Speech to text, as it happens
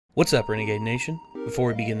What's up, Renegade Nation? Before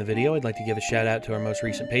we begin the video, I'd like to give a shout out to our most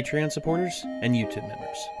recent Patreon supporters and YouTube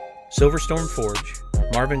members. Silverstorm Forge,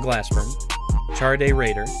 Marvin Glassburn, Charday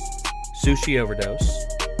Raider, Sushi Overdose,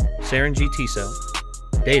 Saren G. Tiso,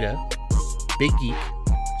 Data, Big Geek,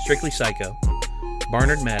 Strictly Psycho,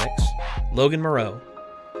 Barnard Maddox, Logan Moreau,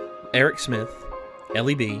 Eric Smith,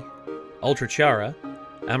 Ellie B, Ultra Chara,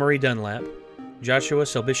 Amory Dunlap, Joshua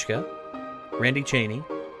Selbishka, Randy Cheney,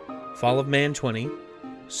 Fall of Man 20,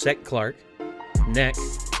 Sec Clark, Neck,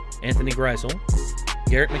 Anthony Greisel,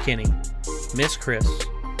 Garrett McKinney, Miss Chris,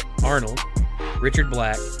 Arnold, Richard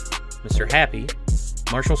Black, Mr. Happy,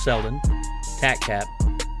 Marshall Selden, Tack Cap,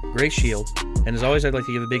 Grace Shields, and as always, I'd like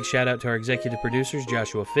to give a big shout out to our executive producers,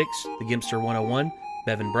 Joshua Fix, The Gimpster 101,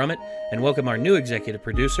 Bevan Brummett, and welcome our new executive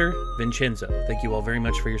producer, Vincenzo. Thank you all very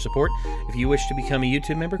much for your support. If you wish to become a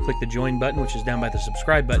YouTube member, click the join button, which is down by the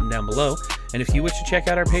subscribe button down below. And if you wish to check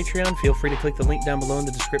out our Patreon, feel free to click the link down below in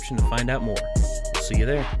the description to find out more. We'll see you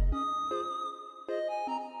there.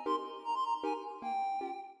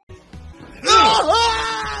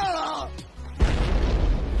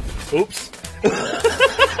 Oops.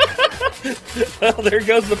 Well, there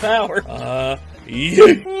goes the power.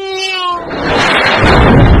 Yeah.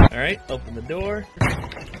 Alright, open the door.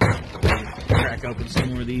 Crack open some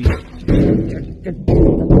more of these.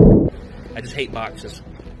 I just hate boxes.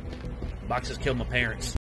 Boxes killed my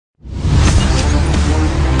parents.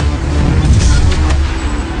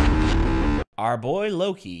 Our boy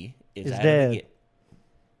Loki is at dead. it again.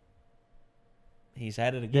 He's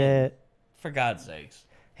at it again. Dead. For God's sakes.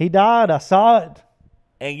 He died. I saw it.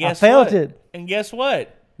 And guess I felt what? it. And guess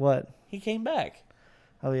what? What? He came back.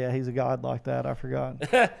 Oh, yeah, he's a god like that. I forgot.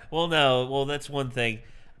 Well, no. Well, that's one thing.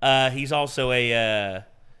 He's also a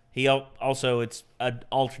it's an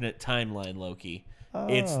alternate timeline Loki. Oh.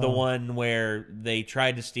 It's the one where they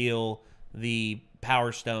tried to steal the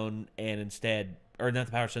Power Stone and instead, or not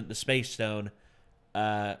the Power Stone, the Space Stone.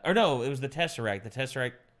 Or no, it was the Tesseract. The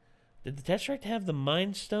Tesseract. Did the Tesseract have the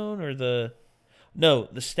Mind Stone or the? No,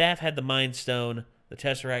 the staff had the Mind Stone. The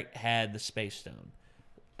Tesseract had the Space Stone.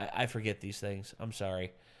 I forget these things. I'm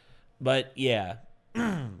sorry. But, yeah.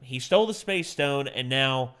 He stole the Space Stone, and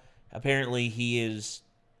now, apparently, he is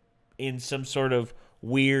in some sort of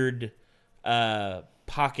weird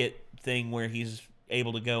pocket thing where he's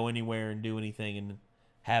able to go anywhere and do anything and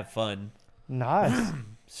have fun. Nice.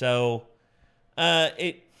 So,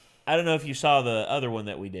 I don't know if you saw the other one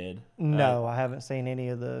that we did. No, I haven't seen any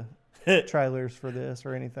of the trailers for this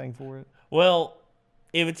or anything for it. Well,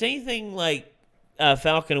 if it's anything like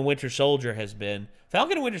Falcon and Winter Soldier has been,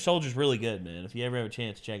 Falcon and Winter Soldier is really good, man. If you ever have a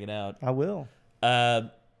chance, check it out. I will.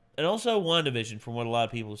 And also WandaVision, from what a lot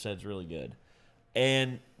of people have said, is really good.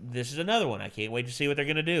 And this is another one. I can't wait to see what they're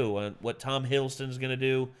going to do, what Tom Hiddleston's going to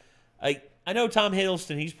do. I know Tom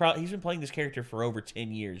Hiddleston, he's been playing this character for over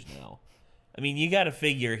 10 years now. I mean, you got to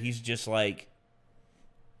figure he's just like,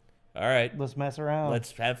 all right. Let's mess around.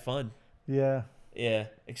 Let's have fun. Yeah. Yeah,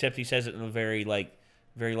 except he says it in a very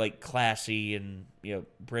classy and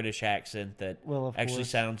British accent that actually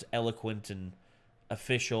sounds eloquent and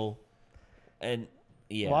official, and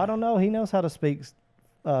yeah. Well, I don't know. He knows how to speak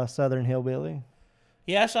Southern Hillbilly.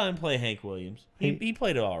 Yeah, I saw him play Hank Williams. He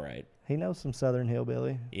played it all right. He knows some Southern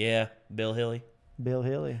Hillbilly. Yeah, Bill Hilly. Bill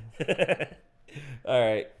Hilly. All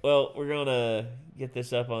right. Well, we're gonna get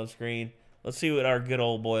this up on screen. Let's see what our good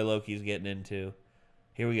old boy Loki's getting into.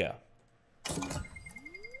 Here we go.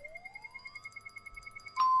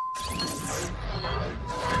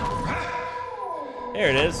 There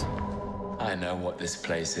it is. I know what this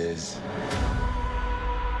place is.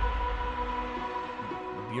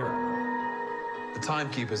 The Bureau. The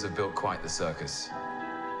Timekeepers have built quite the circus.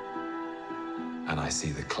 And I see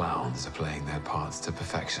the clowns are playing their parts to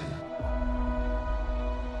perfection.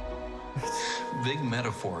 Big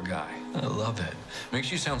metaphor guy. I love it.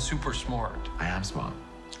 Makes you sound super smart. I am smart.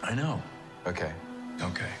 I know. Okay.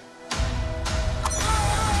 Okay.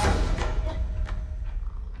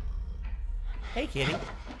 Hey, kitty.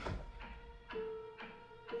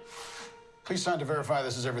 Please sign to verify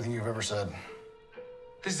this is everything you've ever said.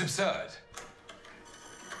 This is absurd.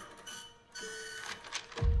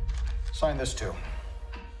 Sign this too.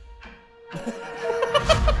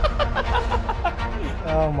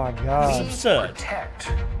 Oh, my God. This is absurd. Protect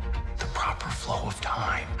the proper flow of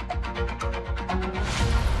time.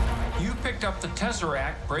 You picked up the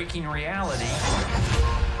Tesseract, breaking reality.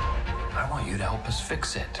 I want you to help us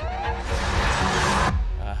fix it.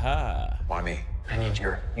 Aha. Why me? I need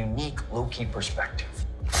your unique Loki perspective.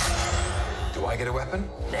 Do I get a weapon?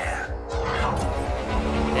 Nah.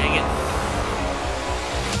 Dang it.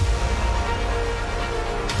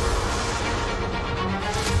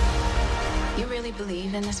 really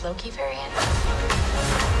believe in this Loki variant?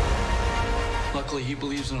 Luckily, he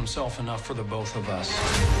believes in himself enough for the both of us.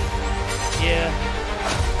 Yeah.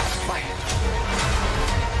 Fight.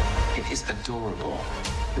 It is adorable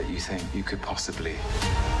that you think you could possibly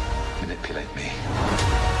manipulate me.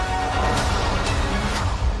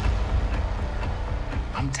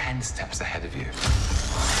 I'm 10 steps ahead of you.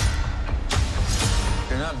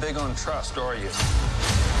 You're not big on trust, are you?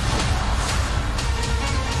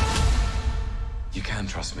 You can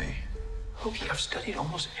trust me. Loki, I've studied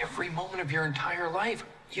almost every moment of your entire life.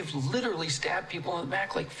 You've literally stabbed people in the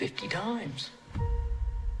back like 50 times.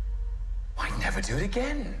 I'd never do it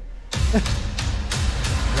again.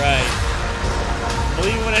 Right.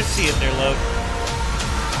 Believe it when I see it there, Loki.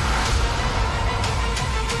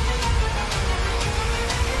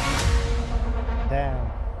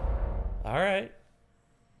 Damn. All right.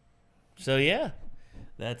 So, yeah.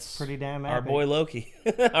 That's Pretty damn our epic. boy Loki.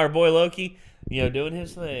 Our boy Loki, you know, doing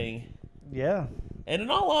his thing. Yeah. And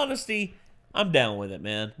in all honesty, I'm down with it,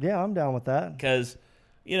 man. Yeah, I'm down with that. Because,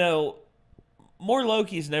 you know, more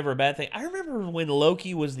Loki is never a bad thing. I remember when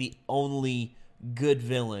Loki was the only good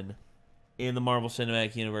villain in the Marvel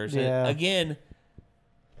Cinematic Universe. Yeah. And again,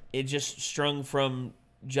 it just strung from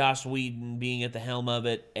Joss Whedon being at the helm of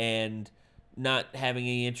it and not having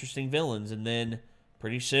any interesting villains. And then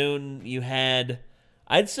pretty soon you had,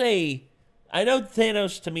 I'd say, I know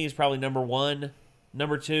Thanos to me is probably number one.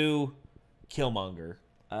 Number two, Killmonger.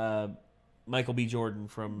 Michael B. Jordan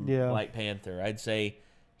from Black Panther. I'd say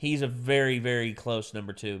he's a very, very close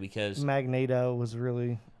number two because Magneto was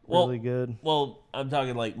really good. Well, I'm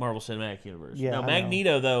talking like Marvel Cinematic Universe. Yeah, now, I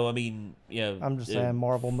Magneto, though, I mean, you know, I'm just saying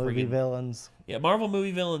Marvel movie villains. Yeah, Marvel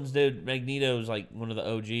movie villains, dude. Magneto is like one of the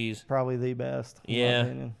OGs. Probably the best. In my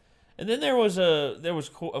opinion. And then there was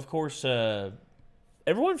of course,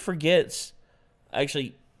 everyone forgets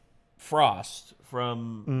actually Frost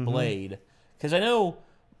from Blade, because I know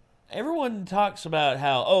everyone talks about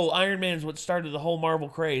how Iron Man's what started the whole Marvel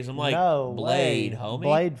craze. I'm like, no, Blade, homie.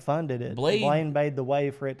 Blade funded it. Blade made the way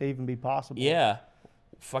for it to even be possible. Yeah,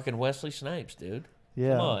 fucking Wesley Snipes, dude.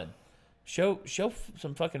 Yeah, come on, show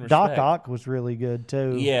some fucking respect. Doc Ock was really good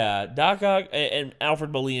too. Yeah, Doc Ock and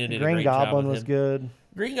Alfred Molina did a great job. Green Goblin was him. good.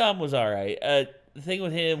 Green Goblin was all right. The thing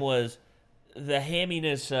with him was the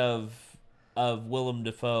hamminess of Willem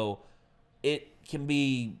Dafoe. It can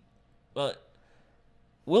be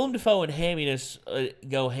Willem Dafoe and hamminess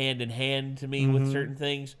go hand in hand to me with certain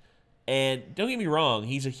things. And don't get me wrong,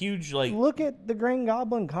 he's a huge Look at the Green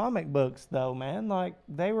Goblin comic books, though, man. Like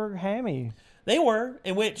they were hammy. They were,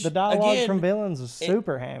 in which the dialogue again, from villains is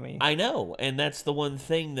super hammy. I know, and that's the one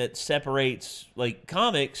thing that separates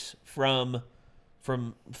comics from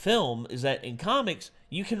film is that in comics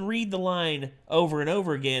you can read the line over and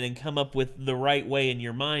over again and come up with the right way in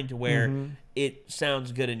your mind to where it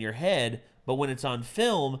sounds good in your head. But when it's on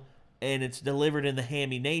film and it's delivered in the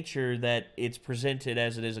hammy nature that it's presented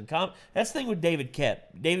as it is in comic, that's the thing with David Koepp.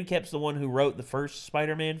 David Koepp's the one who wrote the first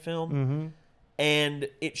Spider-Man film, and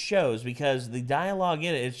it shows because the dialogue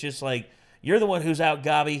in it, it's just like, you're the one who's out,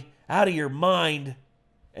 Gobby, out of your mind,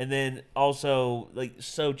 and then also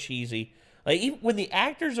so cheesy. Even when the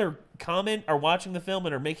actors are watching the film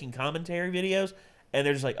and are making commentary videos, and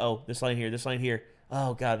they're just like, oh, this line here.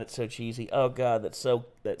 Oh God, that's so cheesy. Oh God, that's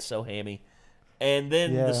so hammy. And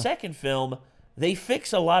then the second film, they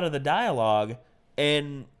fix a lot of the dialogue,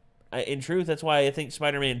 and in truth, that's why I think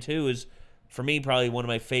Spider-Man 2 is, for me, probably one of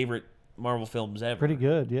my favorite Marvel films ever. Pretty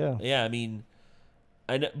good, yeah. Yeah, I mean,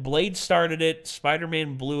 Blade started it,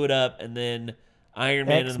 Spider-Man blew it up, and then Iron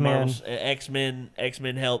Man and the Marvels, X-Men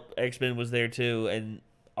helped. X-Men was there too, and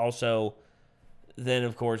also then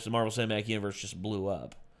of course the Marvel Cinematic Universe just blew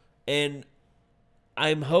up. And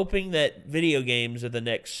I'm hoping that video games are the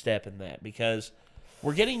next step in that because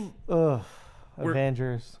we're getting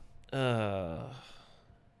Avengers. The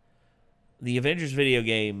Avengers video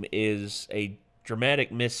game is a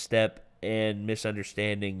dramatic misstep and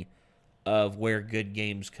misunderstanding of where good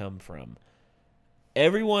games come from.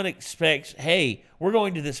 Everyone expects, hey, we're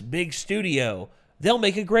going to this big studio. They'll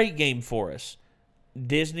make a great game for us.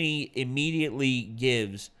 Disney immediately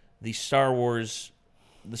gives the Star Wars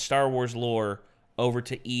lore over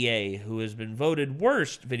to EA, who has been voted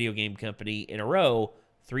worst video game company in a row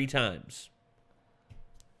 3 times.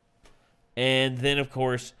 And then, of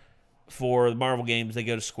course, for the Marvel games, they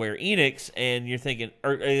go to Square Enix, and you're thinking,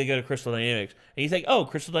 or they go to Crystal Dynamics, and you think, oh,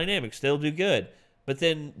 Crystal Dynamics, they'll do good. But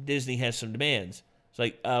then Disney has some demands. It's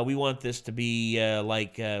like, we want this to be a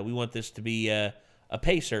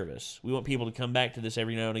pay service. We want people to come back to this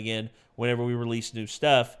every now and again whenever we release new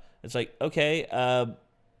stuff. It's like, okay,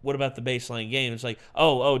 what about the baseline game? It's like,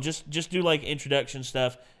 oh, just do like introduction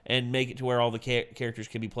stuff and make it to where all the characters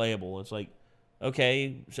can be playable. It's like,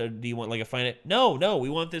 okay, so do you want like a finite? No, we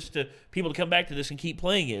want people to come back to this and keep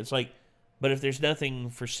playing it. It's like, but if there's nothing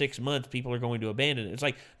for 6 months, people are going to abandon it. It's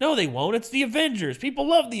like, no, they won't. It's the Avengers. People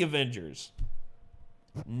love the Avengers.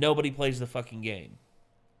 Nobody plays the fucking game.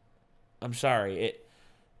 I'm sorry.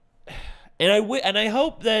 And I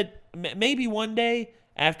hope that maybe one day,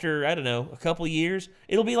 after, I don't know, a couple of years,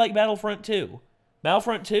 it'll be like Battlefront 2.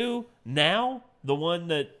 Battlefront 2, now, the one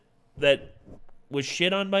that was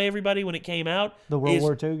shit on by everybody when it came out. The World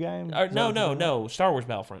War II game? No. Star Wars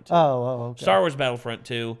Battlefront 2. Oh, okay. Star Wars Battlefront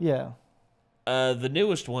 2. Yeah. The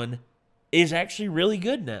newest one is actually really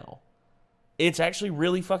good now. It's actually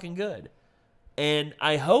really fucking good. And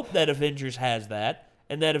I hope that Avengers has that,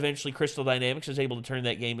 and that eventually Crystal Dynamics is able to turn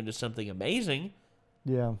that game into something amazing.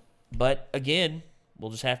 Yeah. But, again,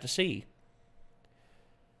 we'll just have to see.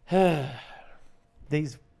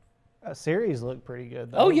 These series look pretty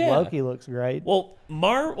good, though. Oh, yeah. Loki looks great. Well,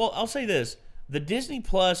 I'll say this. The Disney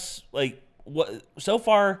Plus, so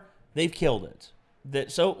far, they've killed it.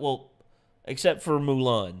 Except for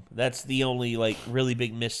Mulan. That's the only, really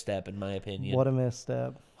big misstep, in my opinion. What a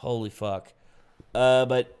misstep. Holy fuck.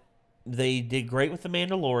 But they did great with The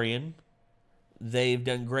Mandalorian. They've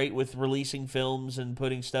done great with releasing films and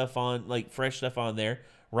putting stuff on, fresh stuff on there.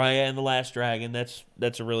 Raya and the Last Dragon,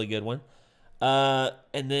 that's a really good one.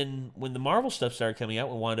 And then when the Marvel stuff started coming out,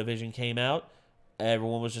 when WandaVision came out,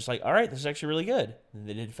 everyone was just like, all right, this is actually really good. And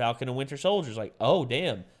they did Falcon and Winter Soldier. Like, oh,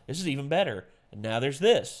 damn, this is even better. And now there's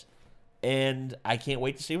this. And I can't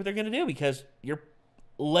wait to see what they're going to do, because you're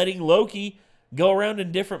letting Loki go around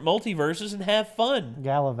in different multiverses and have fun.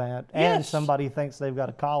 Gallivant. Yes. And somebody thinks they've got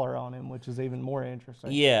a collar on him, which is even more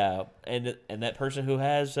interesting. Yeah, and that person who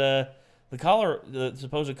has the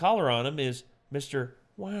supposed collar on him is Mr.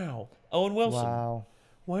 Wow, Owen Wilson.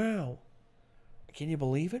 Wow. Can you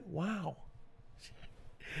believe it? Wow.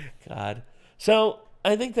 God. So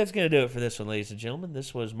I think that's going to do it for this one, ladies and gentlemen.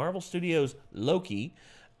 This was Marvel Studios' Loki.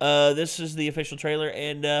 This is the official trailer,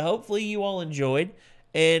 and hopefully you all enjoyed,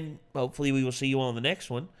 and hopefully we will see you all in the next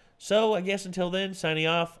one. So I guess until then, signing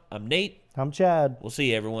off, I'm Nate. I'm Chad. We'll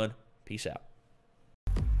see you, everyone. Peace out.